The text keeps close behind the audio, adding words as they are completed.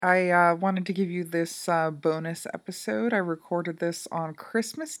I wanted to give you this bonus episode. I recorded this on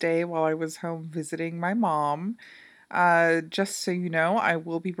Christmas Day while I was home visiting my mom. Just so you know, I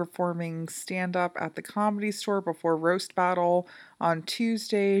will be performing stand up at the Comedy Store before Roast Battle on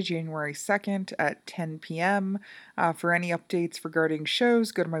Tuesday, January 2nd at 10 p.m. For any updates regarding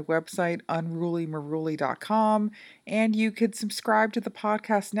shows, go to my website, unrulymaruli.com, and you could subscribe to the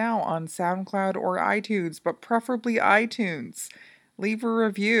podcast now on SoundCloud or iTunes, but preferably iTunes. Leave a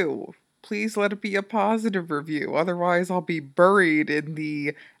review. Please let it be a positive review. Otherwise, I'll be buried in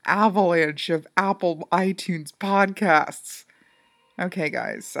the avalanche of Apple iTunes podcasts. Okay,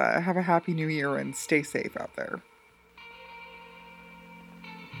 guys, have a happy new year and stay safe out there.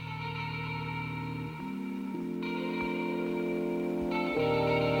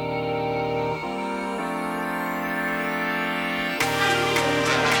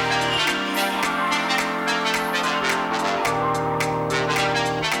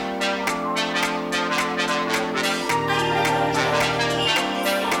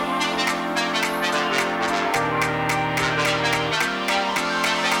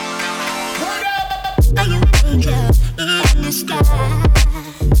 Are you an angel in disguise?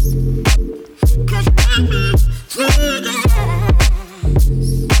 'Cause you make me feel the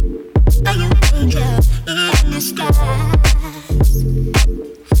Are you an angel in disguise?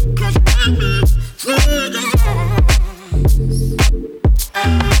 'Cause you make me feel the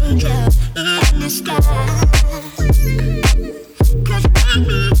I'm an angel in disguise. 'Cause you make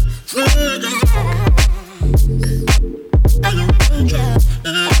me feel the Are you an angel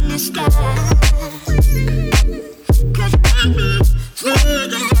in disguise?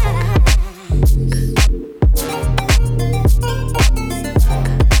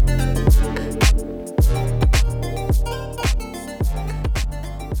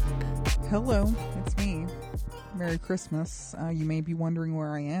 Hello, it's me. Merry Christmas. You may be wondering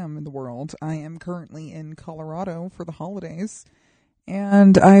where I am in the world. I am currently in Colorado for the holidays,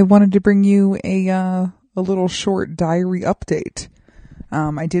 and I wanted to bring you a little short diary update.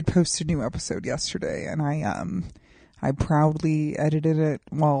 I did post a new episode yesterday, and I proudly edited it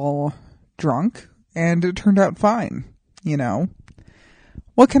while drunk, and it turned out fine. You know,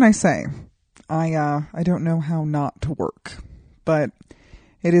 what can I say? I don't know how not to work, but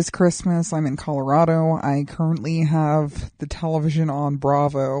it is Christmas. I'm in Colorado. I currently have the television on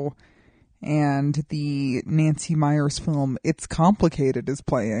Bravo, and the Nancy Meyers film It's Complicated is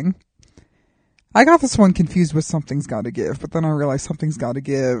playing. I got this one confused with Something's Gotta Give, but then I realized Something's Gotta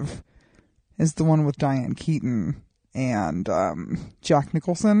Give is the one with Diane Keaton and Jack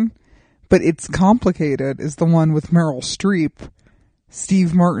Nicholson, but It's Complicated is the one with Meryl Streep,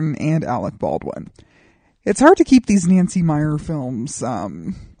 Steve Martin, and Alec Baldwin. It's hard to keep these Nancy Meyer films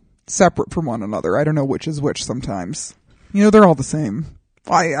separate from one another. I don't know which is which sometimes. You know, they're all the same.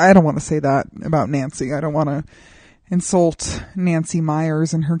 I don't want to say that about Nancy. I don't want to insult Nancy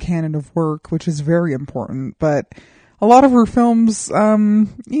Meyers and her canon of work, which is very important, but a lot of her films,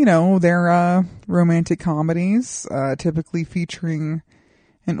 you know, they're romantic comedies, typically featuring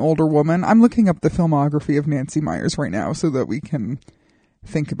an older woman. I'm looking up the filmography of Nancy Meyers right now so that we can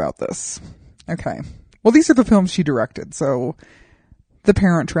think about this. Okay. Well, these are the films she directed. So, The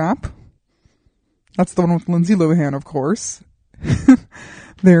Parent Trap. That's the one with Lindsay Lohan, of course.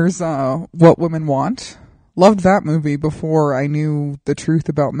 There's What Women Want. Loved that movie before I knew the truth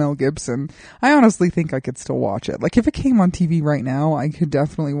about Mel Gibson. I honestly think I could still watch it. Like, if it came on TV right now, I could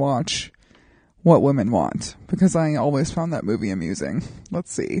definitely watch What Women Want, because I always found that movie amusing.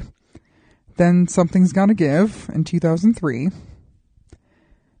 Let's see. Then Something's Gotta Give in 2003.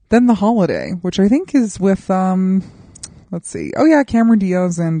 Then The Holiday, which I think is with, let's see. Oh yeah, Cameron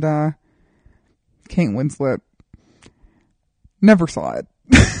Diaz and Kate Winslet. Never saw it.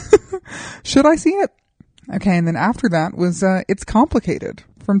 Should I see it? Okay, and then after that was It's Complicated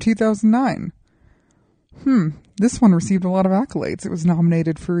from 2009. This one received a lot of accolades. It was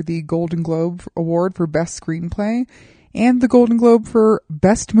nominated for the Golden Globe Award for Best Screenplay and the Golden Globe for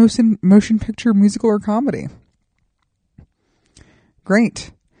Best Motion Picture Musical or Comedy.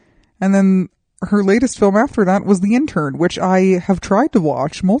 Great. And then her latest film after that was The Intern, which I have tried to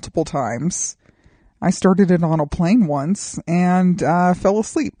watch multiple times. I started it on a plane once and fell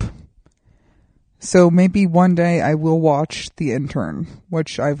asleep. So maybe one day I will watch The Intern,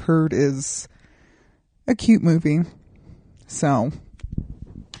 which I've heard is a cute movie. So,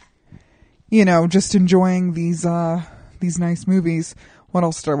 you know, just enjoying these nice movies. What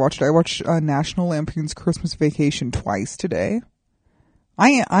else did I watch? I watched National Lampoon's Christmas Vacation twice today.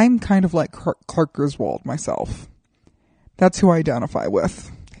 I'm kind of like Clark Griswold myself. That's who I identify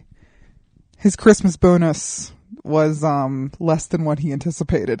with. His Christmas bonus was less than what he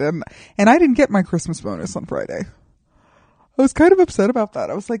anticipated, and I didn't get my Christmas bonus on Friday. I was kind of upset about that.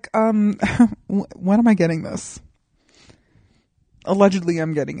 I was like, when am I getting this? Allegedly,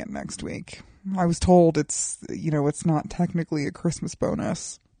 I'm getting it next week. I was told it's not technically a Christmas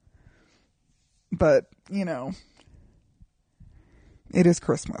bonus, but it is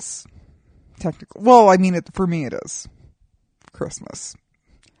Christmas. Technically. Well, I mean, for me it is Christmas.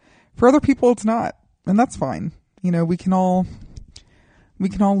 For other people it's not, and that's fine. We can all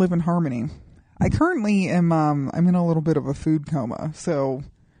live in harmony. I currently am I'm in a little bit of a food coma, so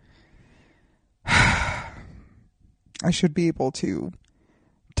I should be able to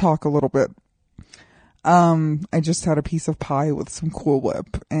talk a little bit. I just had a piece of pie with some Cool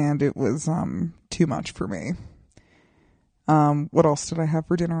Whip, and it was too much for me. What else did I have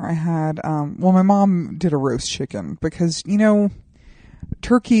for dinner? I had my mom did a roast chicken because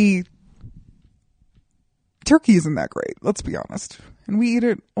turkey isn't that great, let's be honest. And we eat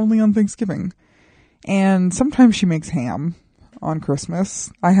it only on Thanksgiving. And sometimes she makes ham on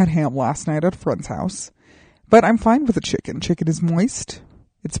Christmas. I had ham last night at a friend's house. But I'm fine with the chicken. Chicken is moist.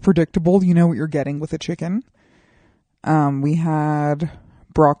 It's predictable. You know what you're getting with a chicken. We had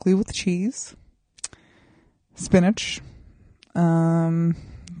broccoli with cheese, spinach, some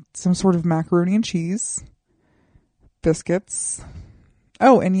sort of macaroni and cheese, biscuits.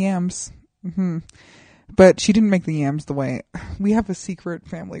 Oh, and yams. But she didn't make the yams the way... We have a secret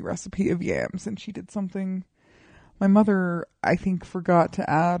family recipe of yams, and she did something... My mother, I think, forgot to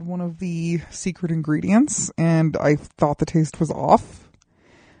add one of the secret ingredients, and I thought the taste was off.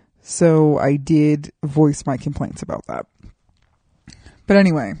 So I did voice my complaints about that. But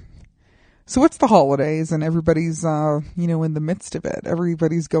anyway, so it's the holidays, and everybody's, in the midst of it.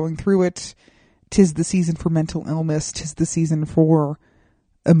 Everybody's going through it. 'Tis the season for mental illness. 'Tis the season for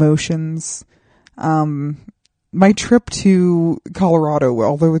emotions. My trip to Colorado,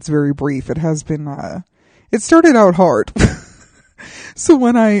 although it's very brief, it has been, it started out hard. So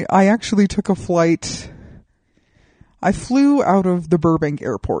when I actually took a flight, I flew out of the Burbank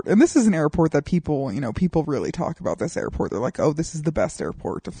airport. And this is an airport that people really talk about this airport. They're like, oh, this is the best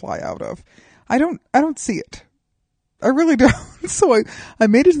airport to fly out of. I don't see it. I really don't. So I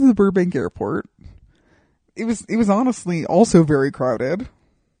made it to the Burbank airport. It was honestly also very crowded.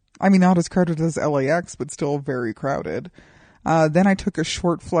 I mean, not as crowded as LAX, but still very crowded. Then I took a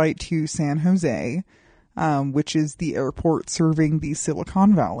short flight to San Jose, which is the airport serving the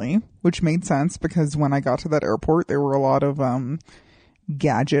Silicon Valley, which made sense because when I got to that airport, there were a lot of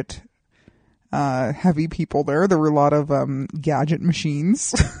gadget heavy people there. There were a lot of gadget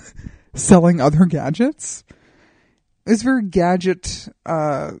machines selling other gadgets. It was very gadget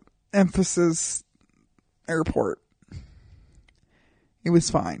emphasis airport. It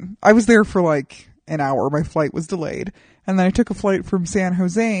was fine. I was there for like an hour. My flight was delayed. And then I took a flight from San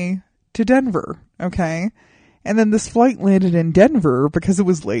Jose to Denver. Okay. And then this flight landed in Denver because it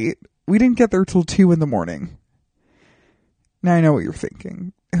was late. We didn't get there till 2 a.m. Now I know what you're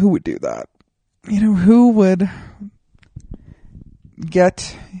thinking. Who would do that? Who would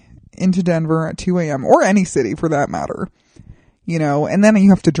get into Denver at 2 a.m. or any city for that matter? And then you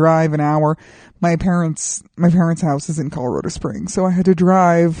have to drive an hour. My parents' house is in Colorado Springs, so I had to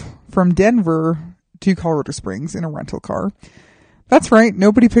drive from Denver to Colorado Springs in a rental car. That's right.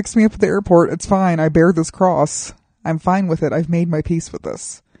 Nobody picks me up at the airport. It's fine. I bear this cross. I'm fine with it. I've made my peace with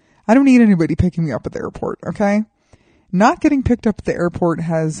this. I don't need anybody picking me up at the airport. Okay. Not getting picked up at the airport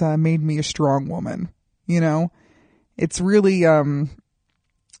has made me a strong woman. It's really, made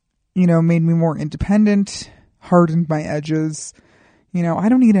me more independent, hardened my edges. I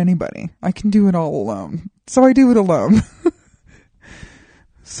don't need anybody. I can do it all alone. So I do it alone.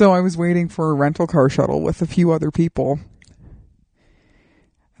 So I was waiting for a rental car shuttle with a few other people.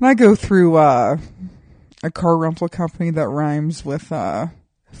 And I go through a car rental company that rhymes with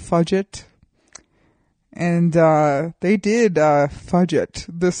Fudget. And they did Fudget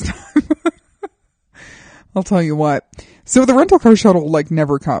this time. I'll tell you what. So the rental car shuttle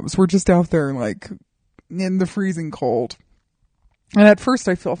never comes. We're just out there in the freezing cold. And at first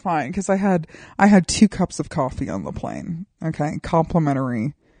I feel fine because I had 2 cups of coffee on the plane. Okay,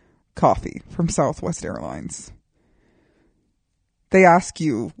 complimentary coffee from Southwest Airlines. They ask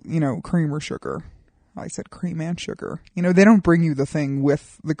you, cream or sugar. I said cream and sugar. They don't bring you the thing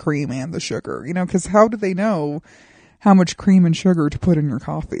with the cream and the sugar, because how do they know how much cream and sugar to put in your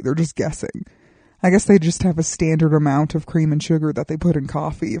coffee? They're just guessing. I guess they just have a standard amount of cream and sugar that they put in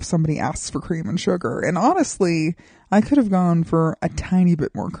coffee if somebody asks for cream and sugar. And honestly, I could have gone for a tiny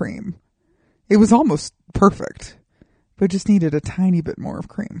bit more cream. It was almost perfect, but just needed a tiny bit more of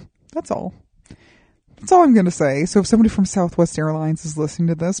cream. That's all. That's all I'm going to say. So if somebody from Southwest Airlines is listening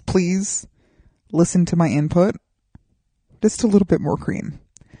to this, please listen to my input. Just a little bit more cream.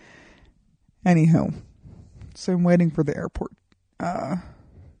 Anywho, so I'm waiting for the airport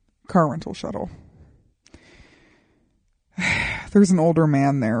car rental shuttle. There's an older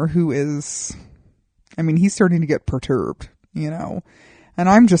man there who is, I mean, he's starting to get perturbed, you know, and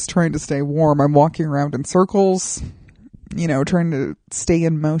I'm just trying to stay warm. I'm walking around in circles, you know, trying to stay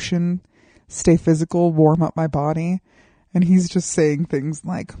in motion, stay physical, warm up my body. And he's just saying things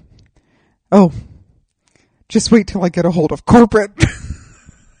like, oh, just wait till I get a hold of corporate.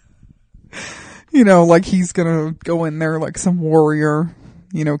 You know, like he's gonna go in there like some warrior,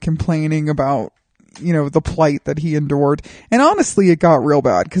 you know, complaining about, you know, the plight that he endured. And honestly, it got real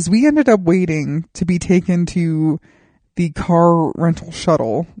bad because we ended up waiting to be taken to the car rental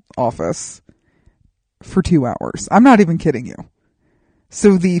shuttle office for 2 hours. I'm not even kidding you.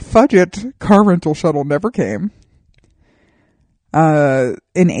 So the Fudget car rental shuttle never came. An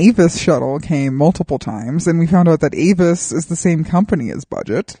Avis shuttle came multiple times, and we found out that Avis is the same company as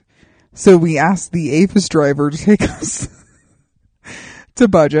Budget. So we asked the Avis driver to take us to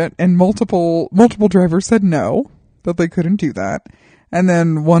Budget, and multiple drivers said no, that they couldn't do that. And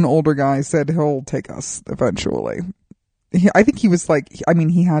then one older guy said he'll take us eventually. I think he was like, I mean,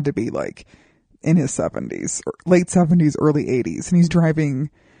 he had to be like in his 70s, late 70s, early 80s, and he's driving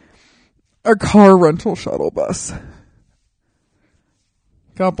a car rental shuttle bus.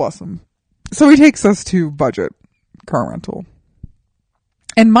 God bless him. So he takes us to Budget car rental.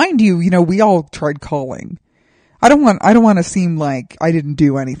 And mind you, you know, we all tried calling. I don't want to seem like I didn't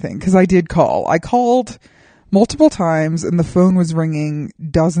do anything, because I did call. I called multiple times and the phone was ringing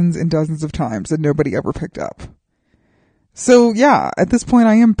dozens and dozens of times and nobody ever picked up. So yeah, at this point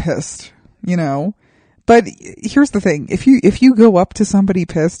I am pissed, you know. But here's the thing. If you go up to somebody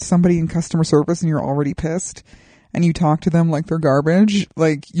pissed, somebody in customer service, and you're already pissed, and you talk to them like they're garbage,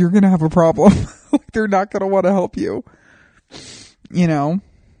 like, you're going to have a problem. Like, they're not going to want to help you. You know,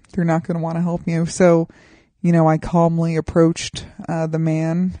 they're not going to want to help you. So, you know, I calmly approached the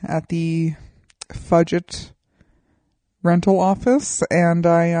man at the Fudget rental office, and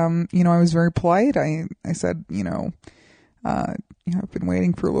I was very polite. I said, I've been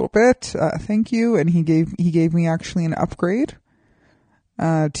waiting for a little bit. Thank you. And he gave me actually an upgrade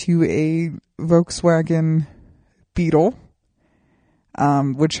to a Volkswagen Beetle,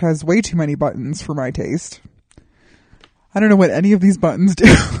 which has way too many buttons for my taste. I don't know what any of these buttons do.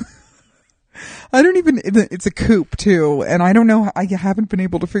 It's a coupe too, and I don't know, I haven't been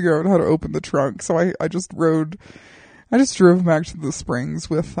able to figure out how to open the trunk, so I just drove back to the Springs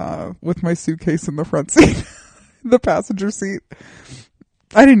with my suitcase in the front seat, the passenger seat.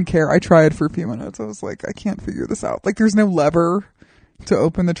 I didn't care. I tried for a few minutes. I was like, I can't figure this out. Like, there's no lever to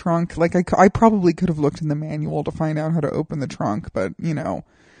open the trunk. Like, I probably could have looked in the manual to find out how to open the trunk, but, you know,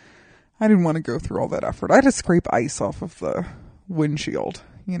 I didn't want to go through all that effort. I had to scrape ice off of the windshield,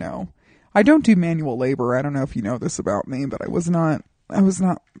 you know. I don't do manual labor. I don't know if you know this about me, but I was not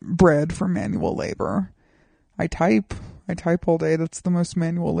bred for manual labor. I type all day. That's the most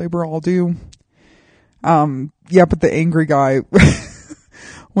manual labor I'll do. Yeah, but the angry guy,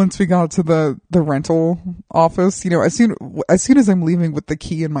 once we got to the rental office, you know, as soon as I'm leaving with the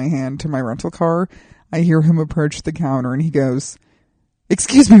key in my hand to my rental car, I hear him approach the counter and he goes,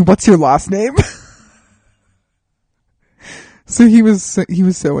 "Excuse me, what's your last name?" So he was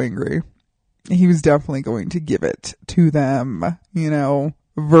so angry. He was definitely going to give it to them, you know,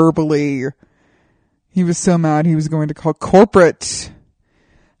 verbally. He was so mad he was going to call corporate.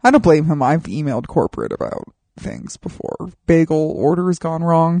 I don't blame him. I've emailed corporate about things before. Bagel orders gone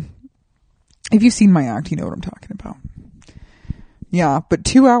wrong. If you've seen my act, you know what I'm talking about. Yeah, but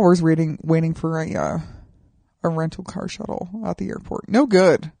 2 hours waiting for a rental car shuttle at the airport. No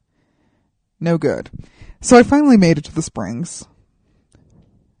good. No good. So I finally made it to the Springs.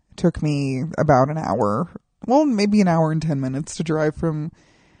 It took me about an hour, well, maybe an hour and 10 minutes to drive from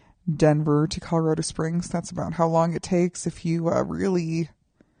Denver to Colorado Springs. That's about how long it takes if you really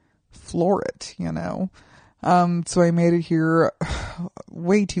floor it, you know. So I made it here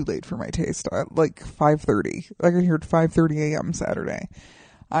way too late for my taste, like 5:30. I got here at 5:30 a.m. Saturday.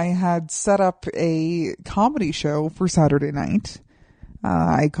 I had set up a comedy show for Saturday night.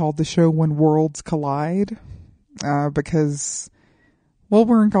 I called the show When Worlds Collide, because, well,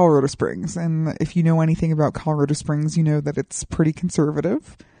 we're in Colorado Springs, and if you know anything about Colorado Springs, you know that it's pretty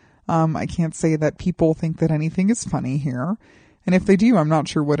conservative. I can't say that people think that anything is funny here, and if they do, I'm not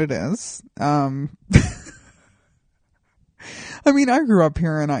sure what it is. I mean, I grew up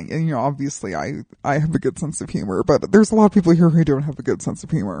here, and obviously I have a good sense of humor, but there's a lot of people here who don't have a good sense of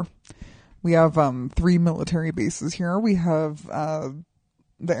humor. We have 3 military bases here. We have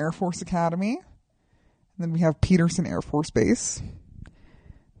the Air Force Academy. And then we have Peterson Air Force Base.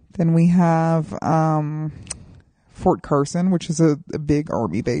 Then we have Fort Carson, which is a big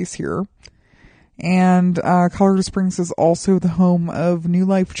Army base here. And Colorado Springs is also the home of New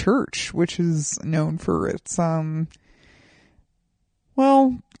Life Church, which is known for its,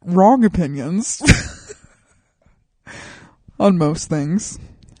 wrong opinions on most things.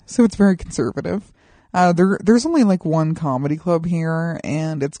 So it's very conservative. There's only like one comedy club here,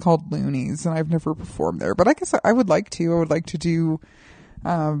 and it's called Loonies, and I've never performed there. But I guess I would like to. I would like to do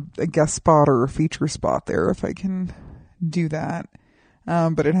a guest spot or a feature spot there if I can do that.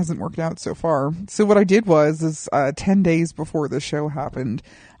 But it hasn't worked out so far. So what I did was 10 days before the show happened,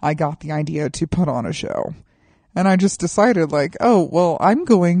 I got the idea to put on a show. And I just decided like, oh, well, I'm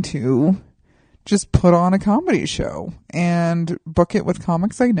going to just put on a comedy show and book it with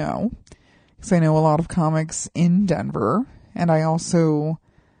comics I know. Because I know a lot of comics in Denver. And I also,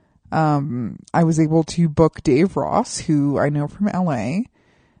 I was able to book Dave Ross, who I know from LA.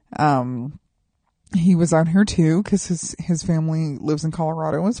 He was out here too, because his family lives in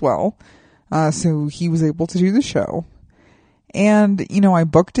Colorado as well. So he was able to do the show. And, I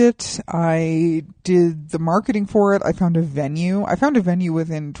booked it. I did the marketing for it. I found a venue. I found a venue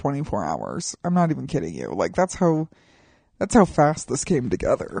within 24 hours. I'm not even kidding you. Like, that's how fast this came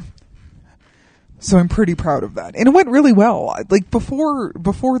together. So I'm pretty proud of that. And it went really well. Like, before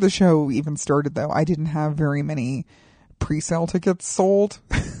the show even started, though, I didn't have very many pre-sale tickets sold.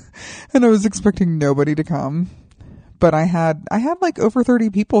 And I was expecting nobody to come. But I had like over 30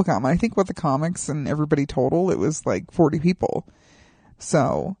 people come. I think with the comics and everybody total, it was like 40 people.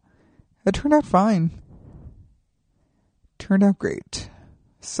 So it turned out fine. Turned out great.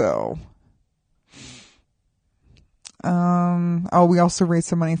 So, we also raised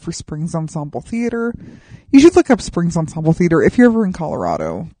some money for Springs Ensemble Theater. You should look up Springs Ensemble Theater. If you're ever in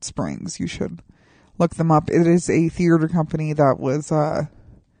Colorado Springs, you should look them up. It is a theater company that was,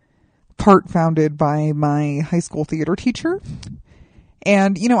 part founded by my high school theater teacher.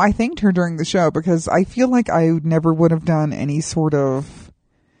 And, I thanked her during the show because I feel like I never would have done any sort of,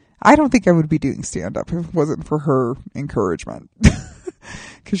 I don't think I would be doing stand-up if it wasn't for her encouragement.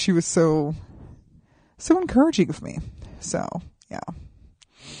 Because she was so encouraging of me. So, yeah.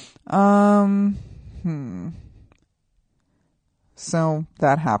 So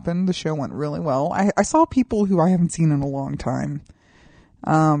that happened. The show went really well. I saw people who I haven't seen in a long time.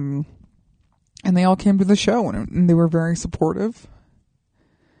 And they all came to the show, and they were very supportive.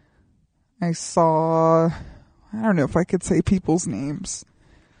 I saw, I don't know if I could say people's names.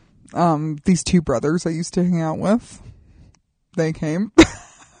 These 2 brothers I used to hang out with. They came.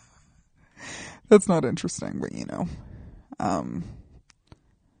 That's not interesting, but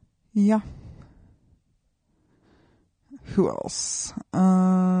yeah. Who else?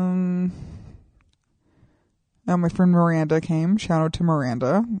 My friend Miranda came. Shout out to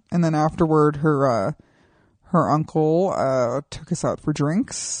Miranda. And then afterward, her uncle took us out for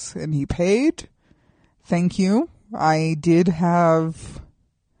drinks, and he paid. Thank you. I did have,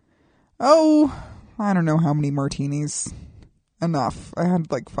 I don't know how many martinis. Enough. I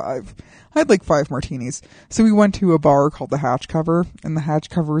had like 5. I had like 5 martinis. So we went to a bar called the Hatch Cover, and the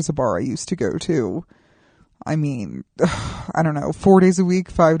Hatch Cover is a bar I used to go to. I mean, I don't know, 4 days a week,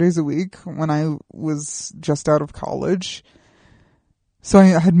 5 days a week when I was just out of college. So I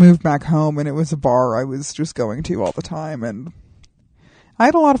had moved back home, and it was a bar I was just going to all the time, and I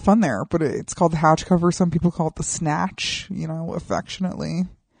had a lot of fun there. But it's called the Hatch Cover. Some people call it the Snatch, affectionately.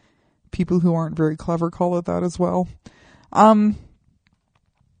 People who aren't very clever call it that as well. And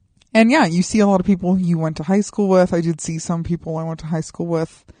yeah, you see a lot of people you went to high school with. I did see some people I went to high school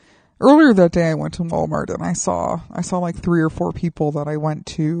with. Earlier that day, I went to Walmart, and I saw like 3 or 4 people that I went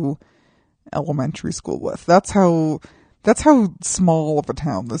to elementary school with. That's how small of a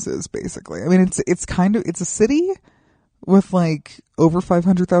town this is, basically. I mean, it's a city with like over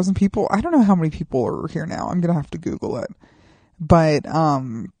 500,000 people. I don't know how many people are here now. I'm gonna have to Google it. But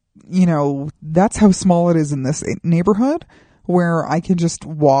that's how small it is in this neighborhood, where I can just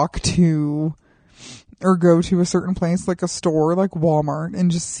walk to or go to a certain place, like a store, like Walmart, and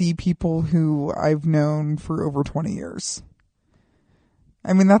just see people who I've known for over 20 years.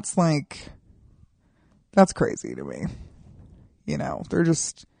 I mean, that's crazy to me. They're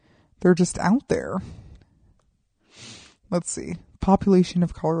just out there. Let's see. Population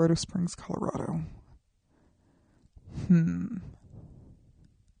of Colorado Springs, Colorado.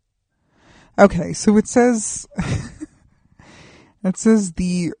 Okay, so it says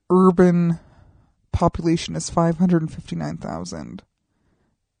the urban population is 559,000.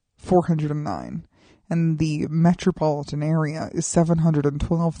 409. And the metropolitan area is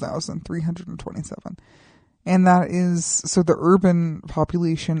 712,327. And that is, so the urban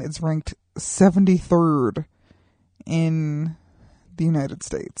population is ranked 73rd in the United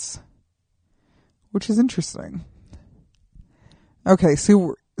States, which is interesting. Okay, so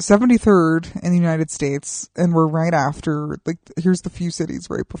we're 73rd in the United States, and we're right after, like, here's the few cities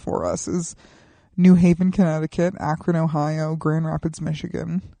right before us, is New Haven, Connecticut, Akron, Ohio, Grand Rapids,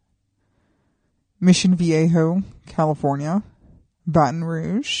 Michigan, Mission Viejo, California, Baton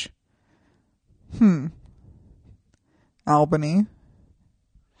Rouge, Albany,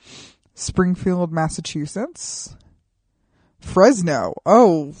 Springfield, Massachusetts, Fresno.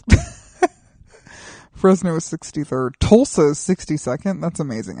 Oh, Fresno is 63rd. Tulsa is 62nd. That's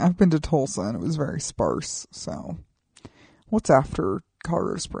amazing. I've been to Tulsa and it was very sparse. So what's after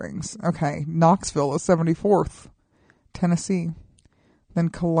Colorado Springs? Okay. Knoxville is 74th. Tennessee. Then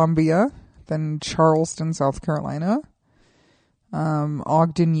Columbia. Then Charleston, South Carolina.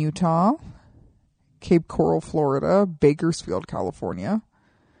 Ogden, Utah. Cape Coral, Florida. Bakersfield, California.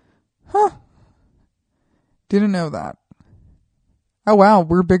 Huh. Didn't know that. Oh wow,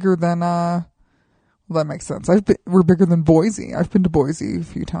 we're bigger than well, that makes sense. We're bigger than Boise. I've been to Boise a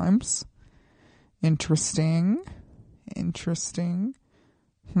few times. Interesting. Santa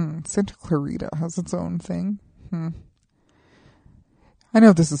Clarita has its own thing. I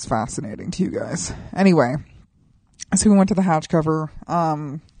know this is fascinating to you guys. Anyway, so we went to the hatch cover.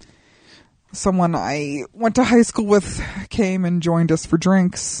 Someone I went to high school with came and joined us for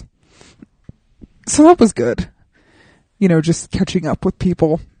drinks. So that was good. You know, just catching up with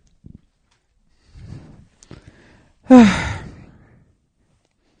people. I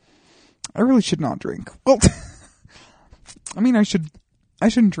really should not drink. Well, I mean, I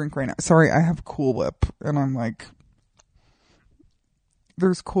shouldn't drink right now. Sorry, I have Cool Whip, and I'm like,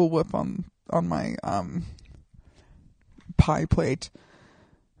 there's Cool Whip on my pie plate.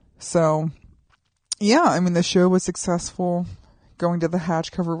 So, yeah, I mean, the show was successful. Going to the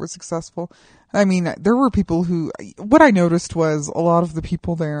hatch cover was successful. I mean, there were people who, what I noticed was a lot of the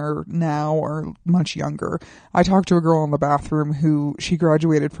people there now are much younger. I talked to a girl in the bathroom who, she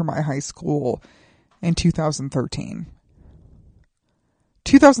graduated from my high school in 2013.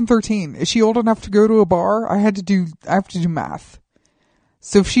 2013. Is she old enough to go to a bar? I have to do math.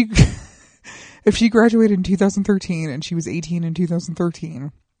 So if she graduated in 2013 and she was 18 in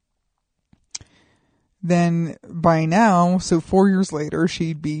 2013, then by now, so 4 years later,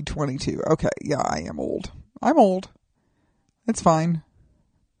 she'd be 22. Okay, yeah, I am old. I'm old. It's fine.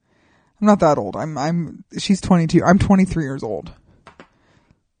 I'm not that old. She's 22. I'm 23 years old.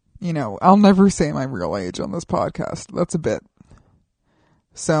 You know, I'll never say my real age on this podcast. That's a bit.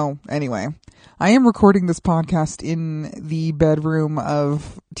 So, anyway, I am recording this podcast in the bedroom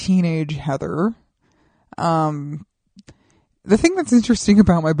of teenage Heather. The thing that's interesting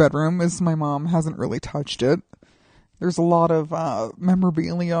about my bedroom is my mom hasn't really touched it. There's a lot of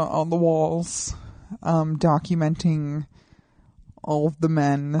memorabilia on the walls, documenting all of the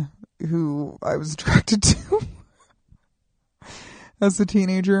men who I was attracted to as a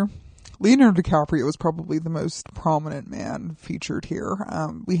teenager. Leonardo DiCaprio was probably the most prominent man featured here.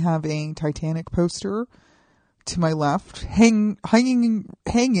 We have a Titanic poster to my left, hanging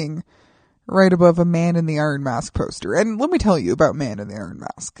right above a Man in the Iron Mask poster. And let me tell you about Man in the Iron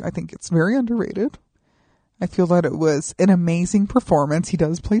Mask. I think it's very underrated. I feel that it was an amazing performance. He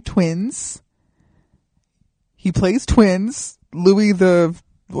does play twins. He plays twins. Louis the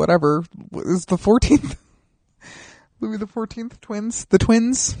whatever is the 14th. Louis the 14th twins. The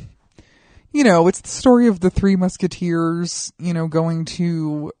twins. You know, it's the story of the Three Musketeers, you know, going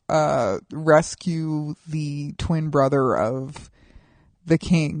to rescue the twin brother of the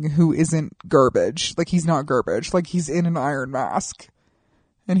king, who isn't garbage. Like, he's not garbage. Like, he's in an iron mask.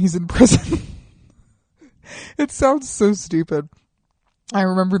 And he's in prison. It sounds so stupid. I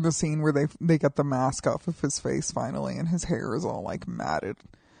remember the scene where they get the mask off of his face finally, and his hair is all, like, matted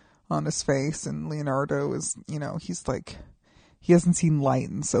on his face, and Leonardo is, you know, he's like, he hasn't seen light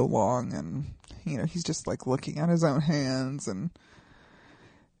in so long, and, you know, he's just, like, looking at his own hands, and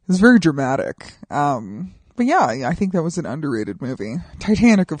it's very dramatic. But yeah, I think that was an underrated movie.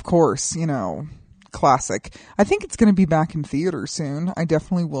 Titanic, of course, you know, classic. I think it's going to be back in theater soon. I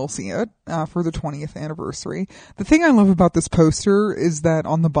definitely will see it for the 20th anniversary. The thing I love about this poster is that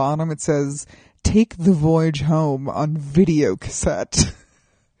on the bottom it says, "Take the voyage home on video cassette."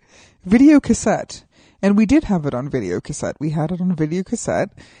 Video cassette. And we did have it on video cassette. We had it on video cassette.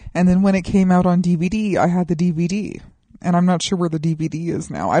 And then when it came out on DVD, I had the DVD. And I'm not sure where the DVD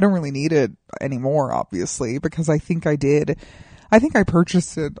is now. I don't really need it anymore, obviously, because I think I did I think I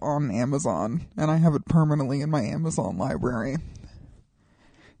purchased it on Amazon, and I have it permanently in my Amazon library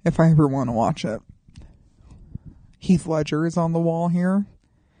if I ever want to watch it. Heath Ledger is on the wall here.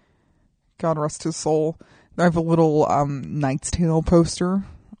 God rest his soul. I have a little Knight's Tale poster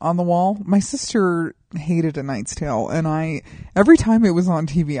on the wall. My sister hated A Knight's Tale, and every time it was on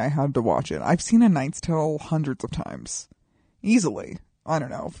TV, I had to watch it. I've seen A Knight's Tale hundreds of times. Easily. I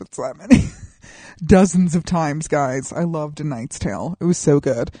don't know if it's that many. Dozens of times, guys. I loved A Knight's Tale. It was so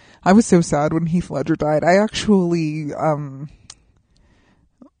good. I was so sad when Heath Ledger died. I actually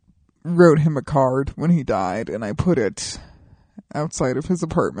wrote him a card when he died, and I put it outside of his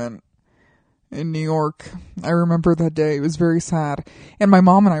apartment in New York. I remember that day. It was very sad. And my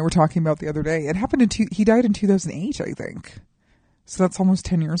mom and I were talking about the other day. It happened he died in 2008, I think. So that's almost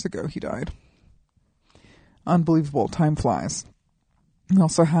 10 years ago he died. Unbelievable. Time flies. We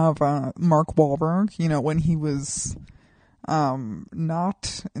also have Mark Wahlberg, when he was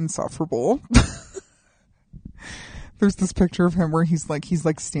not insufferable. There's this picture of him where he's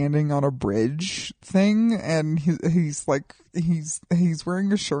standing on a bridge thing, and he's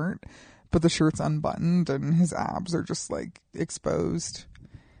wearing a shirt, but the shirt's unbuttoned and his abs are just exposed.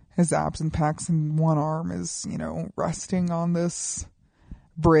 His abs and pecs, and one arm is, resting on this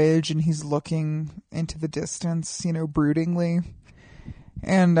bridge, and he's looking into the distance, broodingly.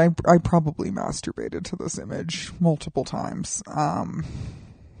 And I probably masturbated to this image multiple times.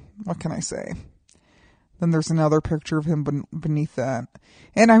 What can I say? Then there's another picture of him beneath that.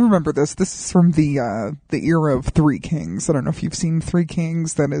 And I remember this. This is from the era of Three Kings. I don't know if you've seen Three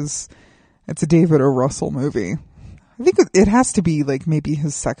Kings. It's a David O. Russell movie. I think it has to be maybe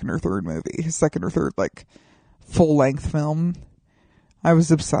his second or third movie. His second or third full-length film. I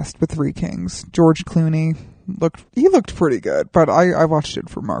was obsessed with Three Kings. George Clooney looked pretty good, but I watched it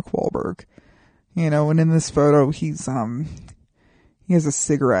for Mark Wahlberg. And in this photo he has a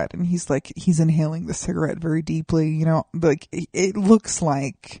cigarette, and he's inhaling the cigarette very deeply. It looks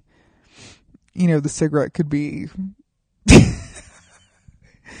like, the cigarette could be,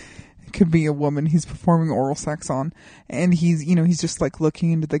 could be a woman he's performing oral sex on, and he's just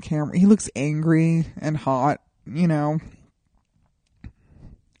looking into the camera. He looks angry and hot,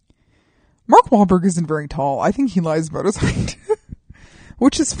 Mark Wahlberg isn't very tall. I think he lies about his height.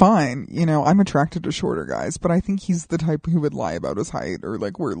 Which is fine. I'm attracted to shorter guys, but I think he's the type who would lie about his height or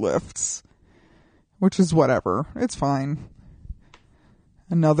wear lifts. Which is whatever. It's fine.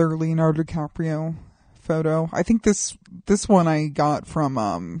 Another Leonardo DiCaprio photo. I think this one I got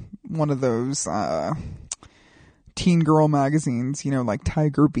from one of those teen girl magazines, like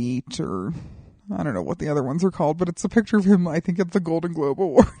Tiger Beat, or I don't know what the other ones are called, but it's a picture of him, I think, at the Golden Globe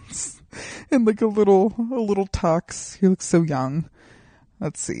Awards. In a little tux. He looks so young.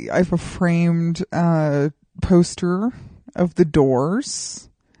 Let's see. I have a framed poster of The Doors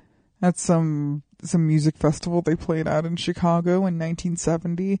at some music festival they played out in Chicago in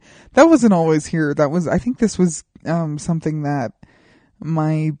 1970. That wasn't always here. I think this was something that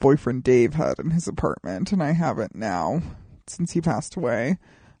my boyfriend Dave had in his apartment, and I have it now since he passed away.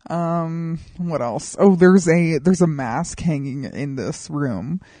 What else? Oh, there's a mask hanging in this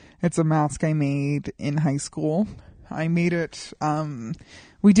room. It's a mask I made in high school. I made it,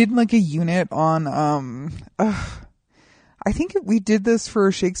 we did a unit on, I think we did this for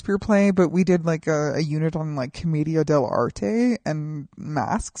a Shakespeare play, but we did a unit on Commedia dell'arte and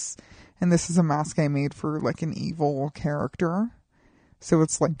masks. And this is a mask I made for an evil character. So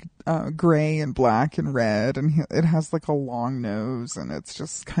it's gray and black and red, and it has a long nose, and it's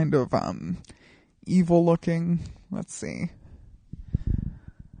just kind of, evil looking. Let's see.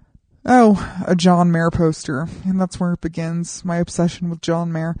 Oh, a John Mayer poster, and that's where it begins. My obsession with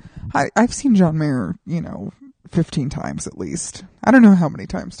John Mayer. I've seen John Mayer, 15 times at least. I don't know how many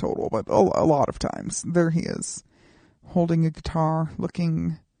times total, but a lot of times. There he is, holding a guitar,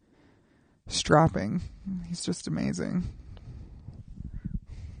 looking strapping. He's just amazing.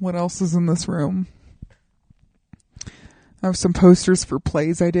 What else is in this room? I have some posters for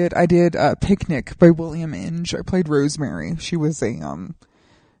plays I did. I did Picnic by William Inge. I played Rosemary. She was an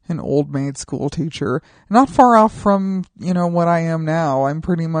old maid school teacher. Not far off from, what I am now. I'm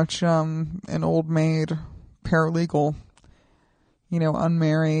pretty much an old maid paralegal.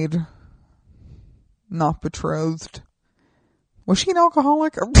 Unmarried, not betrothed. Was she an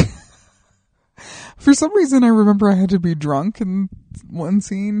alcoholic? For some reason I remember I had to be drunk in one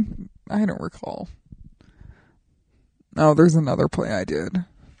scene. I don't recall. Oh, there's another play I did.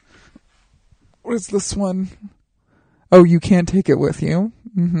 What is this one? Oh, You Can't Take It With You.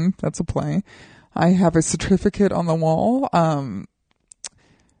 That's a play. I have a certificate on the wall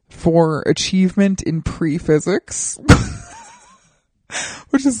for achievement in pre-physics.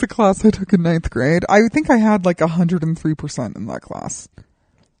 which is the class I took in 9th grade. I think I had like 103% in that class.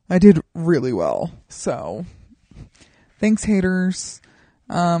 I did really well. So thanks, haters.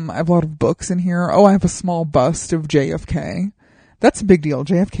 I have a lot of books in here. Oh, I have a small bust of JFK. That's a big deal.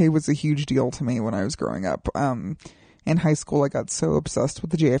 JFK was a huge deal to me when I was growing up. In high school, I got so obsessed with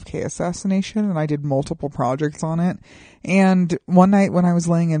the JFK assassination, and I did multiple projects on it. And one night when I was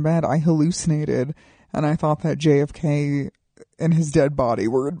laying in bed, I hallucinated, and I thought that JFK and his dead body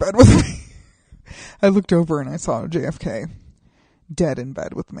were in bed with me. I looked over and I saw JFK dead in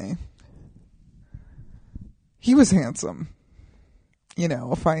bed with me. He was handsome. You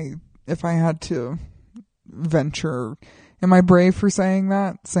know, if I had to venture, am I brave for saying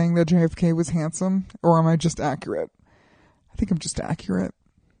that JFK was handsome, or am I just accurate? I think I'm just accurate.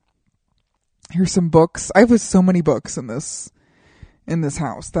 Here's some books. I have so many books in this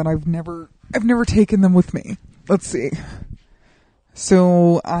house that I've never taken them with me. Let's see.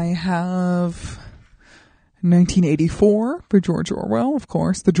 So I have 1984 by George Orwell, of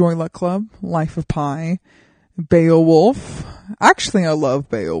course, The Joy Luck Club, Life of Pi, Beowulf. Actually, I love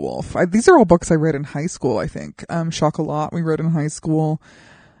Beowulf. These are all books I read in high school, I think. Chocolat we read in high school.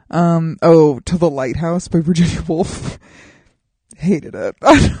 To the Lighthouse by Virginia Woolf. Hated it.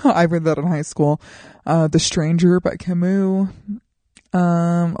 I read that in high school. The Stranger by Camus.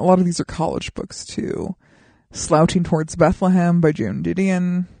 A lot of these are college books too. Slouching Towards Bethlehem by Joan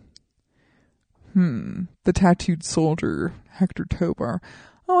Didion. The Tattooed Soldier, Hector Tobar.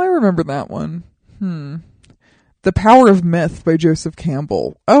 Oh, I remember that one. The Power of Myth by Joseph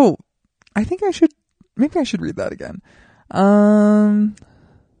Campbell. Oh, I think maybe I should read that again.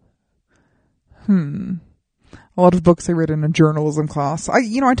 A lot of books I read in a journalism class. I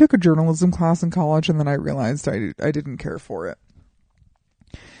took a journalism class in college, and then I realized I didn't care for it.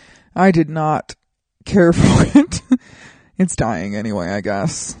 I did not care for it. It's dying anyway, I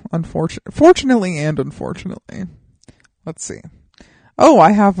guess. Fortunately and unfortunately. Let's see. Oh,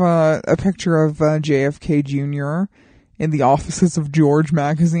 I have a picture of JFK Jr. in the offices of George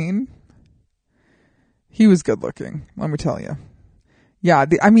magazine. He was good looking, let me tell you. Yeah,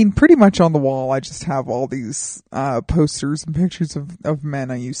 pretty much on the wall, I just have all these posters and pictures of men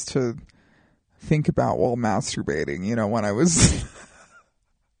I used to think about while masturbating, when I was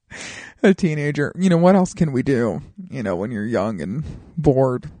a teenager. What else can we do, when you're young and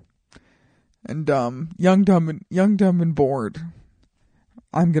bored and dumb? Young, dumb, and bored.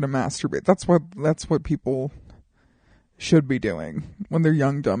 I'm gonna masturbate. That's what people should be doing when they're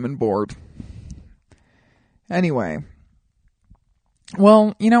young, dumb, and bored. Anyway.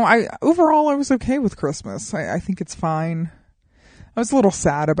 Well, overall I was okay with Christmas. I think it's fine. I was a little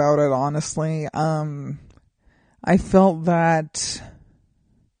sad about it, honestly. I felt that,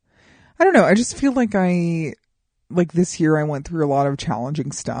 I don't know, I just feel like this year I went through a lot of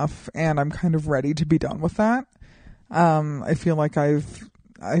challenging stuff, and I'm kind of ready to be done with that. I feel like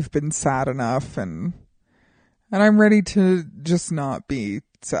I've been sad enough, and I'm ready to just not be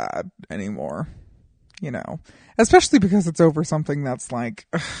sad anymore. Especially because it's over something that's like,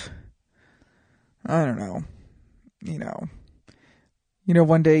 I don't know,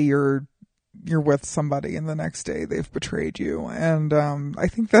 one day you're with somebody and the next day they've betrayed you. And, I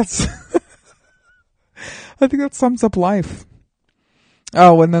think that sums up life.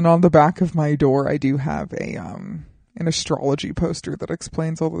 Oh, and then on the back of my door, I do have an astrology poster that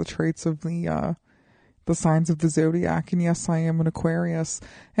explains all the traits of the signs of the zodiac. And yes, I am an Aquarius,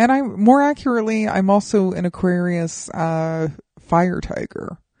 and I'm also an Aquarius fire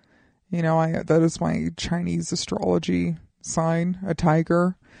tiger. That is my Chinese astrology sign, a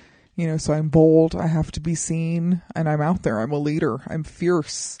tiger. So I'm bold, I have to be seen, and I'm out there, I'm a leader, I'm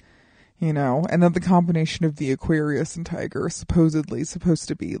fierce, and then the combination of the Aquarius and tiger is supposedly supposed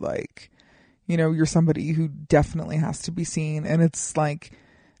to be like, you're somebody who definitely has to be seen, and it's like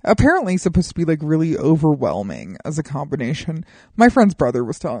apparently supposed to be like really overwhelming as a combination. My friend's brother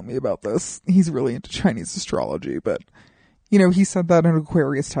was telling me about this. He's really into Chinese astrology, but he said that an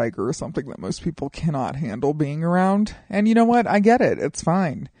Aquarius tiger is something that most people cannot handle being around. And you know what? I get it. It's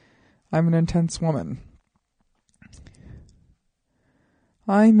fine. I'm an intense woman.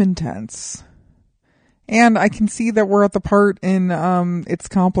 I'm intense. And I can see that we're at the part in It's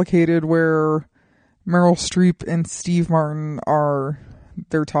Complicated where Meryl Streep and Steve Martin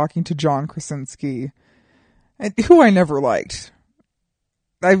they're talking to John Krasinski, who I never liked.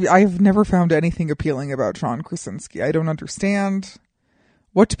 I've never found anything appealing about John Krasinski. I don't understand.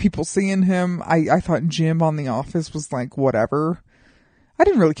 What do people see in him? I thought Jim on The Office was like, whatever. I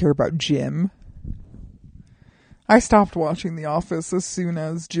didn't really care about Jim. I stopped watching The Office as soon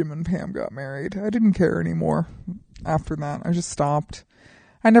as Jim and Pam got married. I didn't care anymore. after that. I just stopped.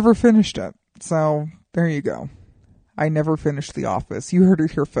 I never finished it. So there you go. I never finished The Office. You heard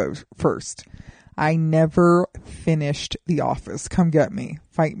it here first. I never finished The Office. Come get me.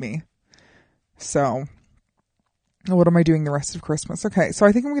 Fight me. So what am I doing the rest of Christmas? Okay, so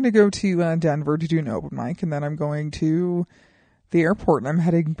I think I'm going to go to Denver to do an open mic, and then I'm going to the airport, and I'm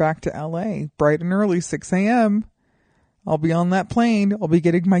heading back to LA bright and early, 6 a.m. I'll be on that plane. I'll be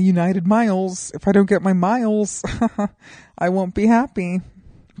getting my United miles. If I don't get my miles, I won't be happy.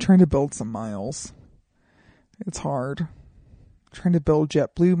 I'm trying to build some miles. It's hard. I'm trying to build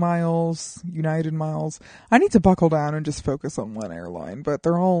JetBlue miles, United miles. I need to buckle down and just focus on one airline, but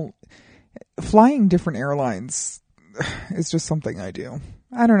they're all flying different airlines is just something I do.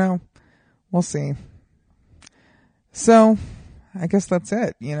 I don't know. We'll see. So I guess that's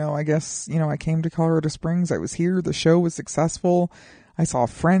it. I came to Colorado Springs. I was here. The show was successful. I saw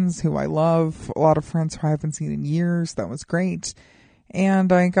friends who I love, a lot of friends who I haven't seen in years. That was great.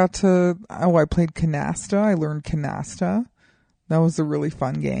 And I got to, I played canasta. I learned canasta. That was a really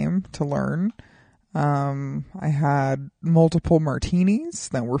fun game to learn. I had multiple martinis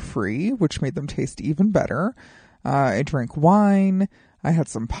that were free, which made them taste even better. I drank wine. I had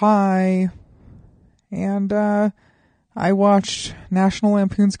some pie. And, I watched National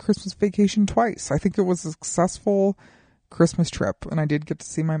Lampoon's Christmas Vacation twice. I think it was a successful Christmas trip, and I did get to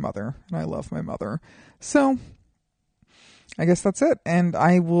see my mother, and I love my mother. So I guess that's it. And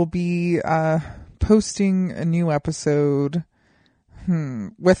I will be posting a new episode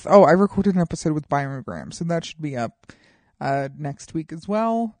I recorded an episode with Byron Graham, so that should be up next week as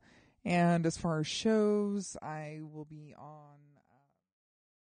well. And as far as shows, I will be on